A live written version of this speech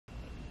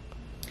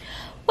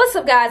What's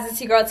up guys,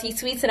 it's your girl T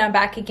Sweets and I'm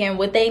back again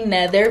with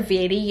another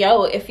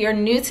video. If you're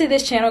new to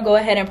this channel, go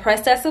ahead and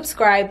press that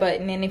subscribe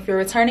button, and if you're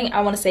returning,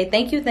 I want to say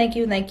thank you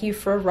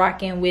for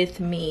rocking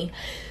with me.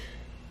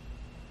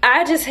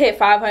 I just hit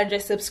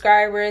 500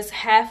 subscribers,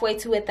 halfway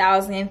to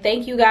 1,000.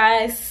 Thank you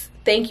guys,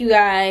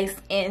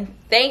 and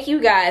thank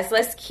you guys.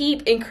 Let's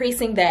keep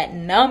increasing that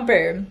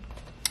number.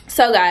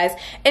 So guys,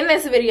 in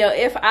this video,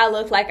 if I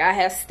look like I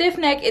have stiff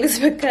neck, it is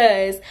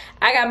because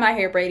I got my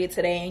hair braided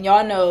today, and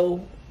y'all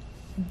know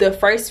the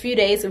first few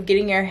days of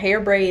getting your hair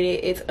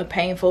braided, it's a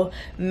painful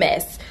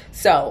mess.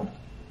 So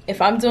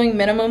if I'm doing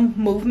minimum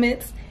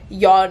movements,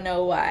 y'all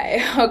know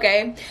why.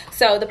 Okay,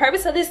 so the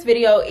purpose of this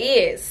video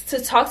is to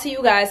talk to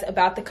you guys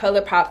about the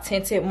Colourpop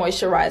Tinted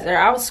Moisturizer.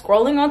 I was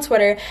scrolling on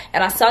Twitter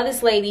and I saw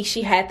this lady.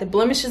 She had the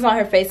blemishes on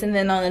her face, and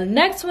then on the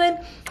next one,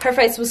 her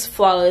face was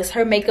flawless,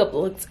 her makeup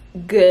looked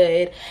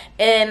good,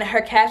 and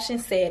her caption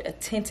said a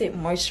tinted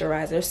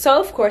moisturizer. So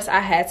of course I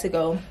had to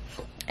go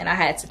and I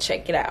had to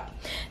check it out.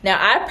 Now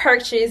I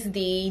purchased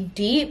the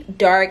Deep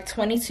Dark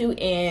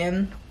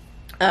 22N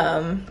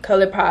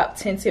Colourpop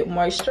Tinted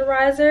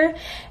Moisturizer,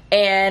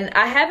 and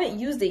I haven't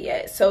used it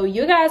yet. So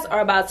you guys are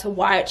about to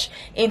watch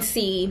and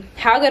see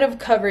how good of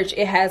coverage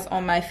it has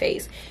on my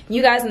face.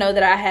 You guys know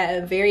that I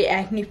have very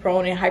acne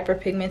prone and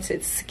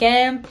hyperpigmented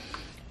skin.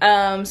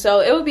 So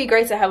it would be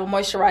great to have a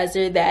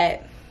moisturizer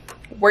that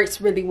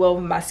works really well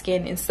with my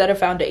skin instead of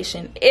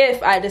foundation,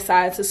 if I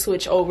decide to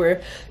switch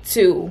over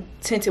to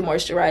tinted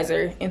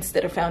moisturizer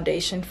instead of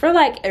foundation for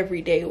like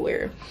everyday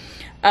wear.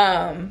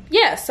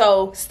 Yeah,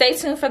 so stay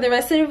tuned for the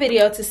rest of the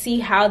video to see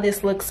how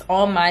this looks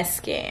on my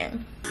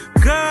skin.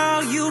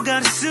 Girl, you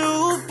got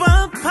superpowers.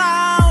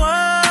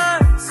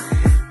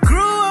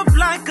 Grew up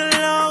like a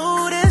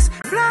lotus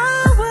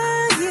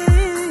flower,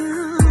 yeah.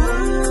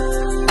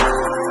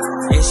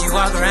 And she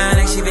walk around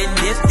like she been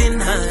dipped in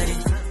honey.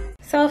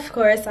 So of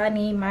course I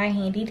need my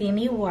handy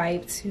dandy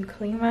wipe to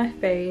clean my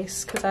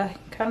face, because I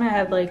kind of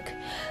had like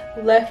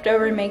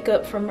leftover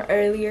makeup from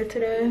earlier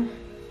today.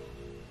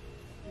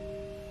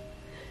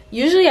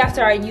 Usually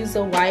after I use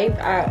a wipe,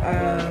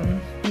 I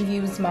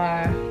use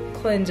my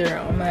cleanser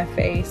on my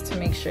face to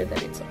make sure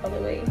that it's all the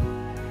way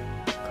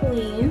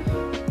clean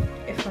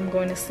if I'm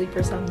going to sleep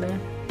or something.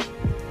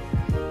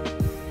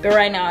 But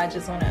right now I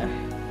just want to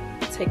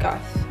take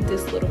off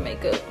this little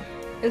makeup.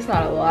 It's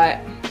not a lot,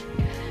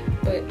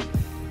 but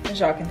as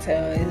y'all can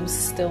tell, it was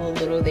still a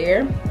little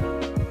there.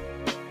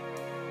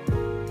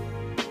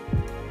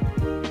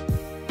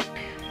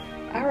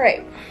 All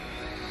right,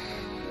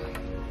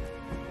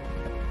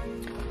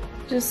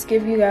 just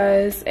give you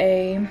guys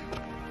a,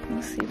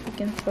 let's see if we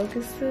can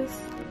focus this.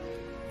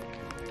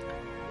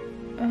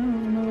 I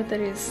don't know what that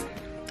is.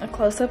 A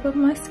close-up of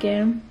my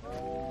skin.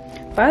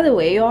 By the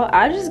way, y'all,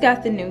 I just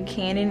got the new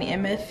Canon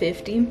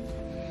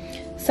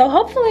MF50, so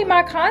hopefully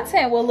my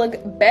content will look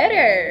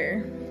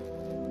better.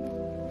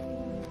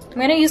 I'm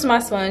gonna use my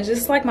sponge. This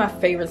is like my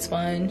favorite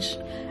sponge.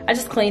 I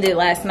just cleaned it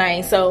last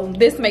night, so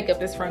this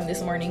makeup is from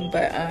this morning,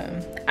 but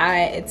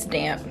it's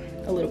damp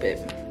a little bit.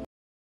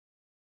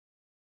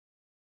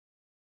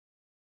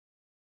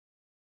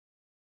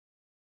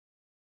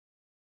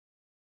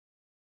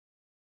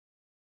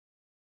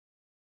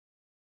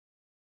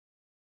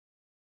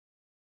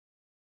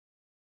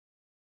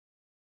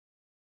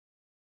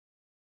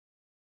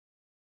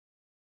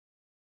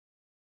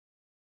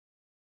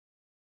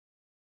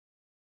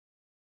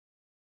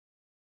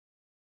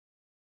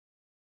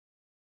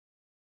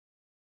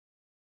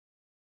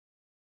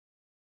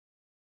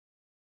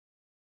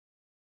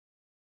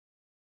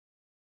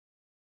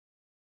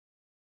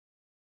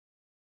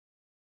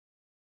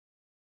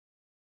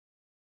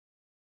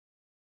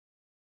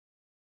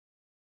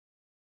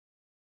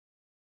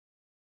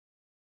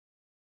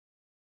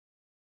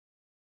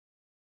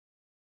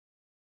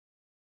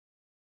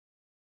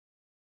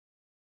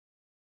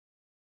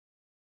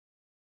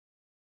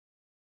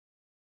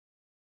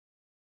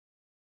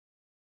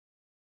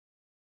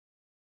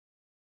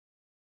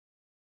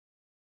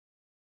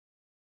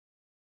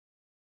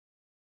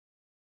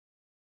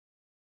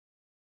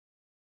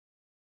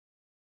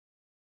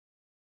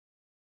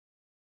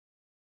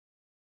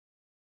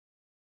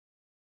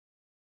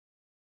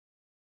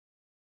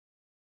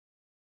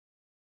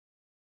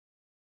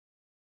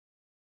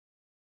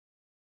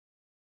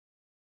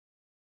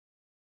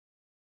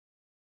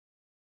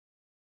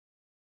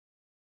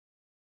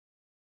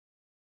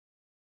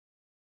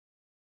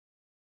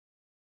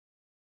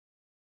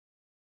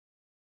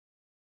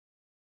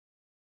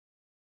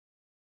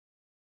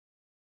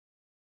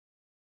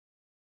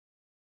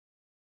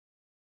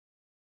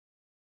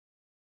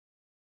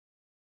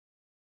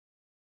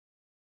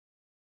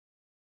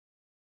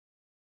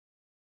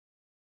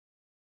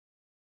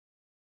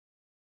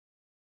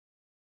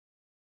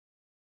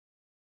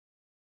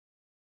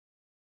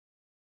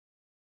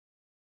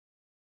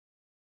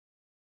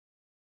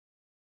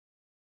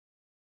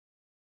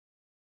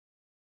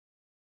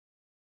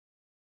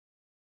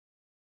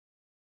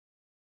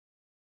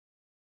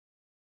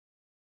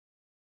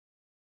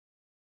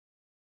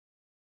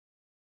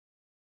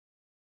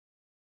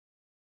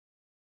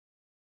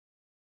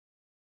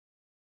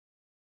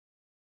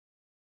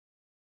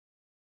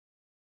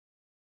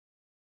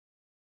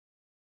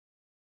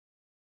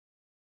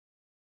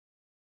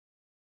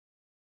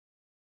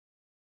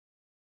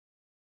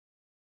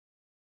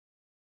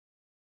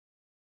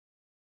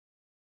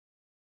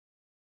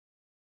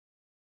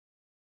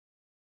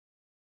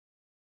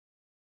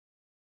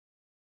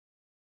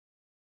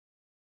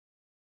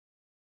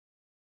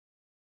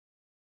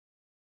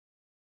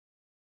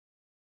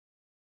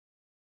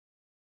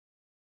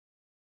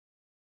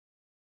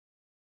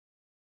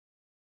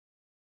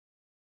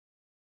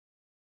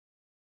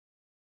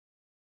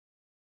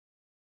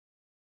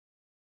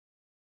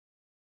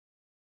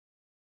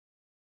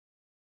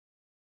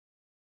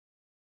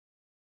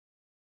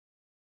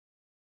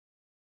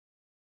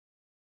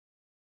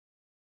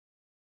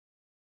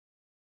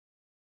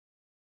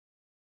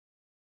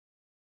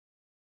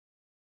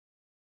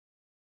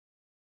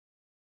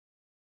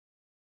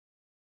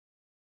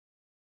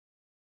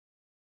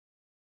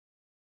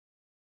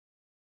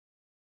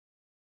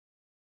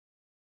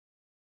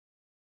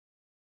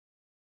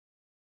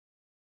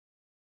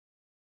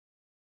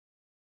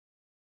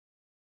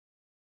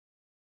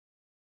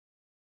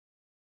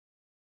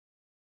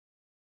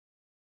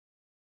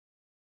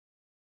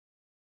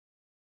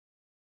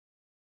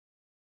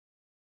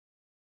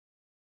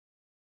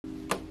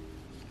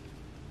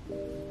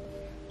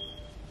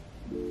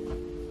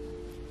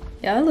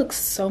 Yeah, it looks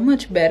so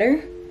much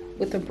better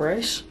with a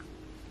brush.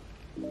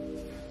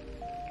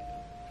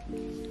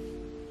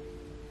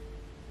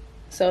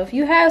 So if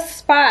you have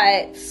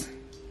spots,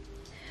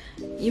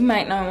 you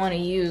might not want to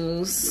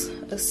use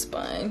a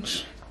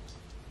sponge.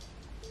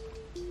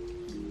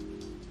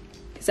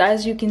 Because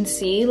as you can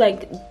see,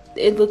 like,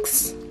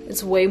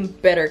 it's way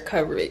better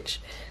coverage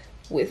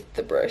with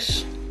the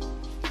brush.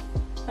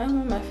 I don't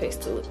want my face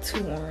to look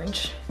too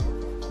orange.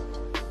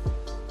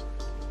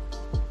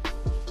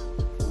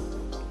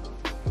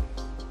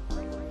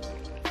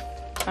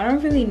 I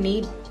don't really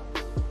need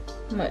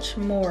much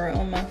more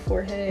on my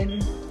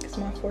forehead because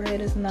my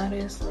forehead is not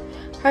as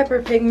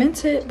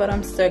hyperpigmented, but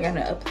I'm still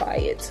gonna apply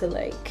it to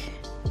like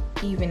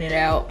even it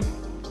out.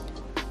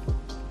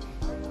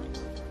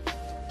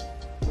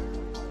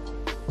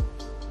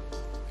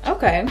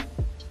 Okay.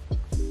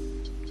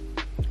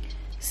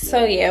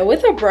 So yeah,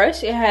 with a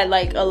brush, it had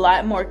like a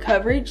lot more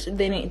coverage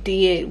than it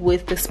did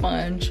with the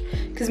sponge,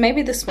 because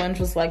maybe the sponge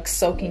was like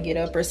soaking it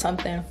up or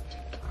something.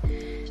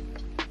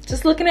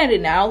 Just looking at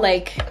it now,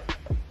 like,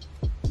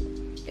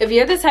 if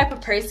you're the type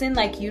of person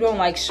like you don't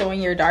like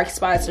showing your dark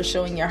spots or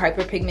showing your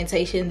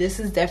hyperpigmentation, this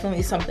is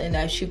definitely something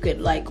that you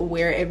could like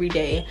wear every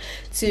day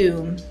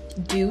to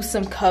do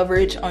some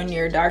coverage on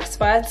your dark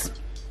spots,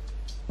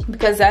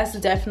 because that's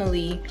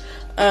definitely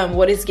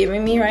what it's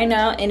giving me right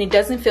now. And it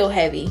doesn't feel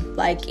heavy.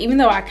 Like, even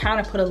though I kind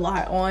of put a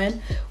lot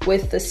on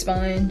with the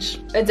sponge,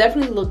 it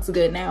definitely looks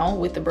good now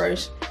with the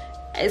brush.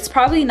 It's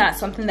probably not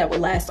something that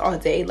would last all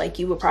day. Like,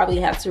 you would probably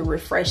have to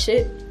refresh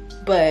it,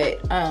 but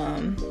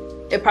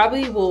it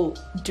probably will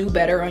do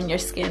better on your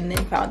skin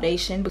than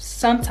foundation. But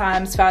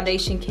sometimes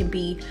foundation can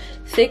be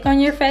thick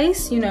on your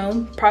face, you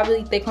know,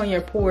 probably thick on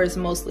your pores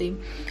mostly.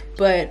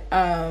 But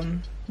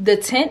the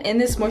tint in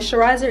this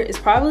moisturizer is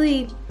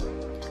probably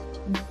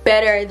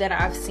better than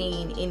I've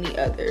seen any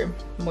other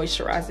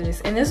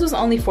moisturizers, and this was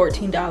only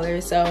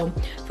 $14. So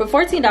for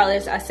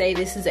 $14, I say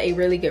this is a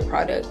really good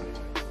product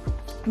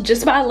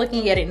just by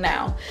looking at it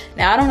now.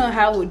 I don't know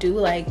how it would do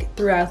like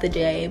throughout the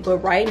day, but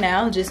right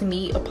now, just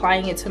me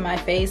applying it to my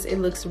face, it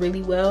looks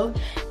really well,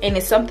 and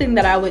it's something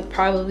that I would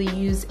probably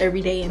use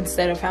every day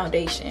instead of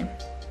foundation.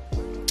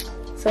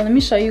 So let me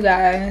show you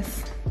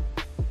guys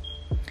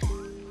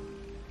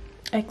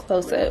a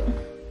close-up.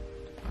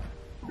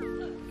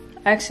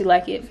 I actually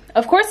like it.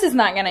 Of course, it's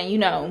not gonna, you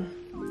know,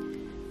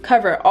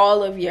 cover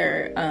all of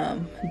your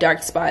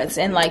dark spots,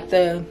 and like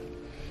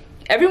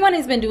everyone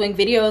has been doing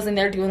videos and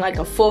they're doing like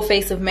a full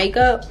face of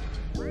makeup.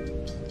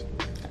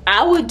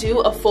 I would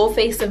do a full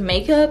face of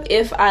makeup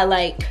if I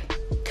like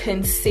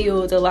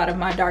concealed a lot of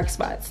my dark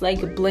spots,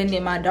 like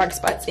blending my dark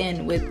spots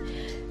in with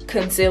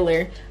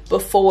concealer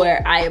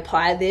before I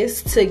apply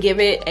this to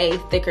give it a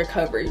thicker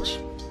coverage.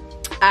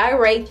 I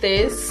rate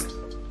this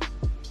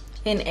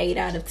an 8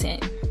 out of 10.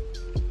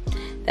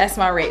 That's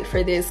my rate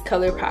for this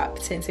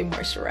Colourpop Tinted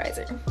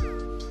Moisturizer.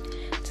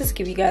 Just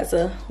give you guys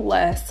a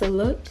last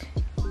look.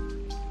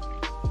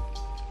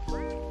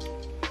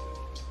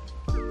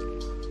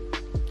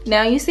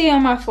 Now you see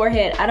on my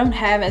forehead, I don't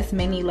have as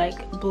many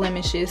like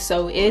blemishes,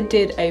 so it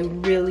did a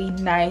really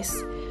nice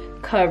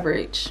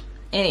coverage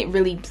and it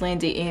really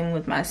blended in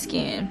with my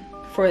skin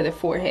for the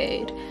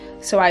forehead.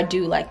 So I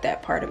do like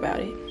that part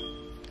about it.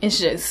 It's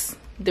just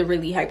the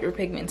really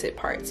hyperpigmented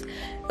parts,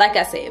 like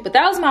I said. But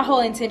that was my whole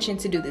intention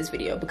to do this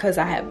video, because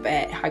I have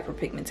bad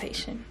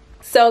hyperpigmentation.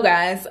 So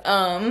guys,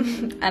 I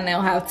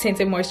now have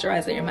tinted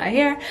moisturizer in my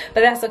hair,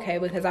 but that's okay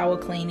because I will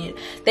clean it.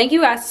 Thank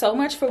you guys so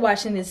much for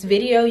watching this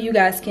video. You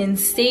guys can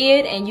see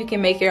it and you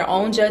can make your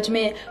own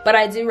judgment, but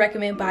I do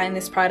recommend buying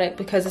this product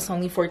because it's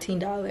only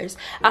 $14.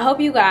 I hope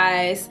you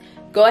guys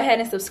go ahead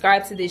and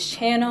subscribe to this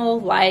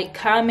channel, like,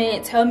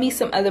 comment, tell me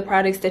some other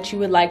products that you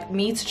would like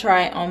me to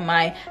try on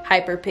my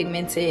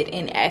hyperpigmented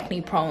and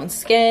acne prone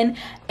skin,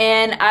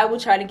 and I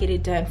will try to get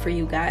it done for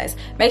you guys.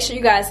 Make sure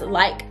you guys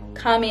like,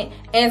 comment,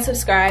 and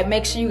subscribe.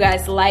 Make sure you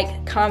guys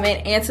like,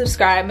 comment, and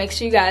subscribe. Make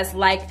sure you guys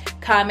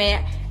like,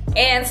 comment,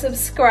 and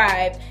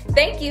subscribe.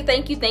 Thank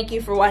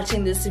you for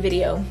watching this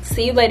video.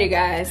 See you later,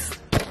 guys.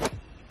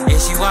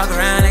 And she walk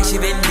around like she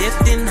been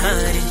dipped in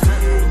honey.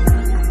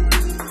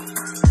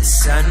 The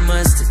sun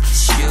must have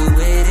kissed you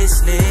with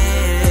its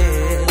lips.